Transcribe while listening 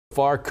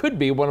far could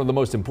be one of the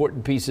most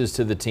important pieces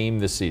to the team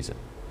this season.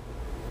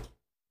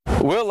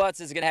 Wil Lutz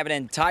is going to have an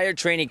entire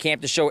training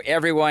camp to show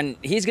everyone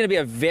he's going to be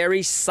a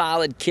very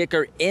solid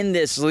kicker in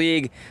this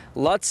league.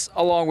 Lutz,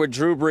 along with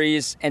Drew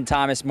Brees and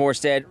Thomas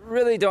Morstead,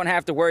 really don't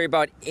have to worry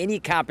about any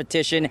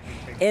competition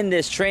in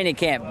this training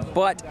camp.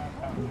 But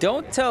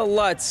don't tell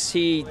Lutz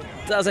he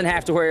doesn't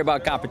have to worry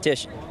about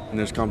competition. And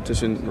there's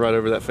competition right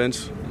over that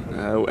fence.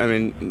 I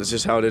mean, that's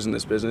just how it is in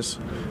this business.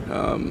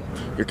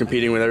 You're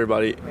competing with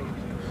everybody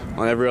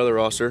on every other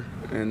roster,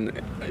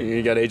 and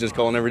you got agents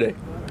calling every day.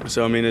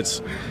 So I mean,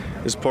 it's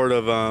part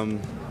of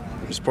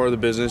the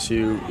business.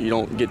 You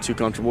don't get too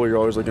comfortable. You're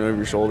always looking over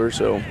your shoulder.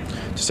 So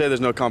to say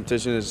there's no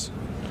competition is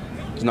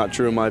not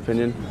true in my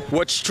opinion.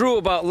 What's true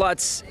about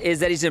Lutz is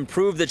that he's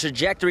improved the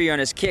trajectory on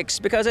his kicks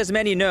because, as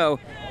many know,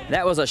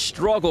 that was a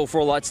struggle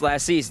for Lutz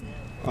last season.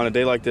 On a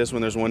day like this,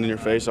 when there's wind in your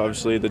face,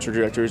 obviously the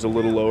trajectory is a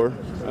little lower.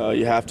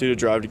 You have to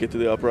drive to get to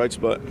the uprights,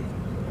 but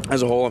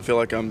as a whole, I feel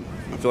like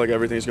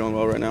everything's going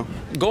well right now.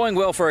 Going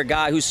well for a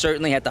guy who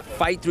certainly had to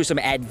fight through some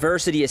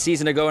adversity a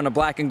season ago in a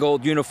black and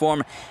gold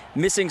uniform,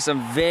 missing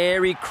some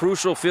very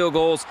crucial field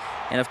goals,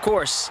 and of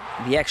course,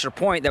 the extra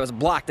point that was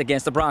blocked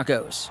against the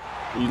Broncos.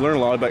 You learn a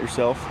lot about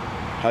yourself,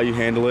 how you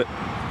handle it.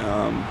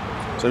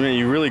 So I mean,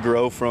 you really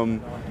grow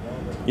from.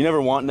 You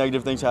never want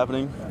negative things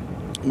happening,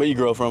 but you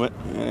grow from it,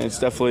 and it's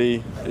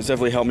definitely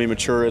helped me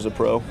mature as a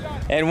pro.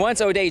 And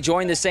once O'Day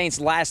joined the Saints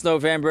last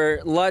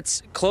November,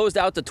 Lutz closed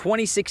out the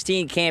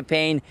 2016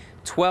 campaign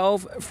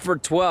 12 for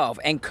 12,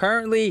 and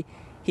currently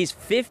he's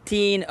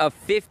 15 of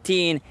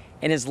 15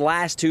 in his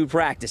last 2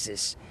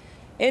 practices.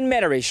 In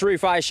Metairie,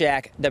 Sharif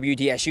Ishaq,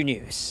 WDSU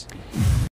News.